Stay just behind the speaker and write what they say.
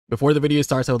Before the video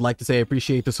starts, I would like to say I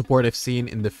appreciate the support I've seen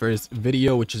in the first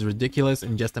video, which is ridiculous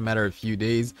in just a matter of a few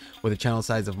days with a channel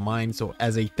size of mine. So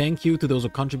as a thank you to those who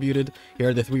contributed, here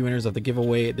are the 3 winners of the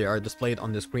giveaway. They are displayed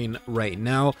on the screen right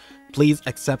now. Please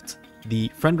accept the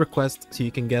friend request so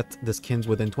you can get the skins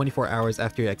within 24 hours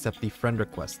after you accept the friend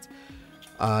request.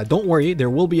 Don't worry, there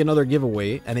will be another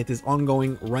giveaway and it is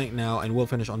ongoing right now and will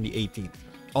finish on the 18th.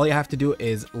 All you have to do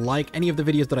is like any of the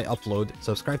videos that I upload,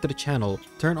 subscribe to the channel,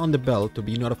 turn on the bell to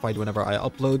be notified whenever I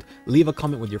upload, leave a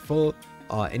comment with your full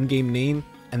in-game name,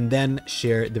 and then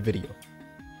share the video.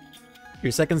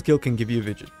 Your second skill can give you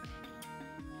vision.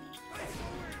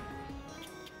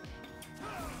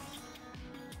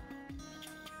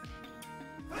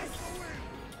 The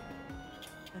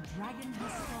dragon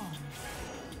has spawned.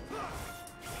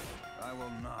 I will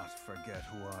not forget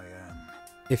who I am.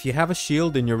 If you have a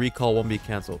shield, then your recall won't be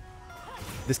cancelled.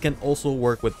 This can also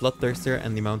work with Bloodthirster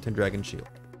and the Mountain Dragon shield.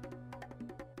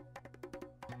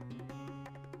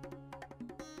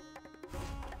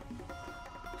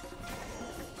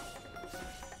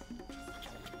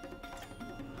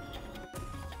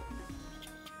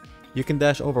 You can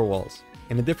dash over walls.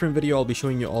 In a different video, I'll be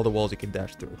showing you all the walls you can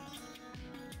dash through.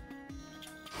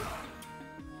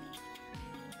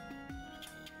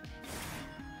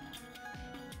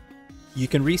 You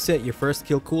can reset your first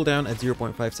skill cooldown at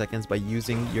 0.5 seconds by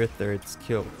using your third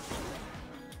skill.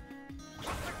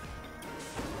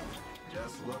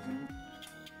 Just looking.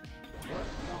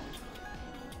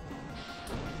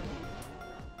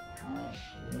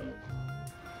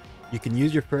 You can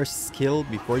use your first skill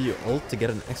before you ult to get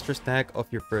an extra stack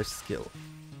of your first skill.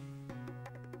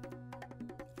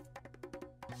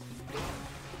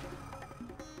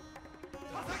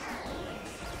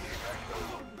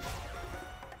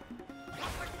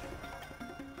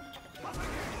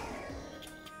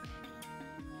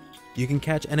 You can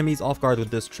catch enemies off guard with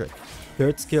this trick.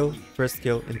 Third skill, first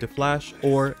skill into flash,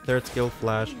 or third skill,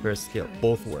 flash, first skill.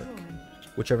 Both work.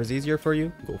 Whichever is easier for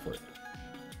you, go for it.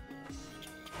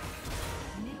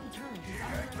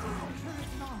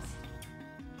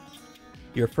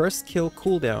 Your first skill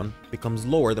cooldown becomes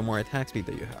lower the more attack speed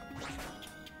that you have.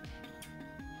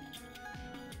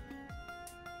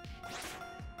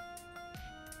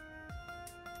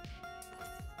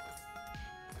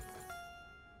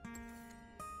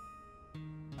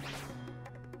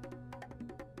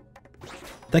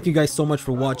 Thank you guys so much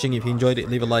for watching. If you enjoyed it,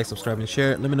 leave a like, subscribe, and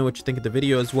share. Let me know what you think of the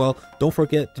video as well. Don't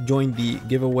forget to join the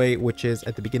giveaway, which is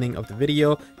at the beginning of the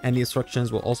video, and the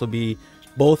instructions will also be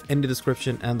both in the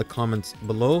description and the comments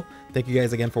below. Thank you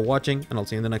guys again for watching, and I'll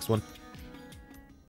see you in the next one.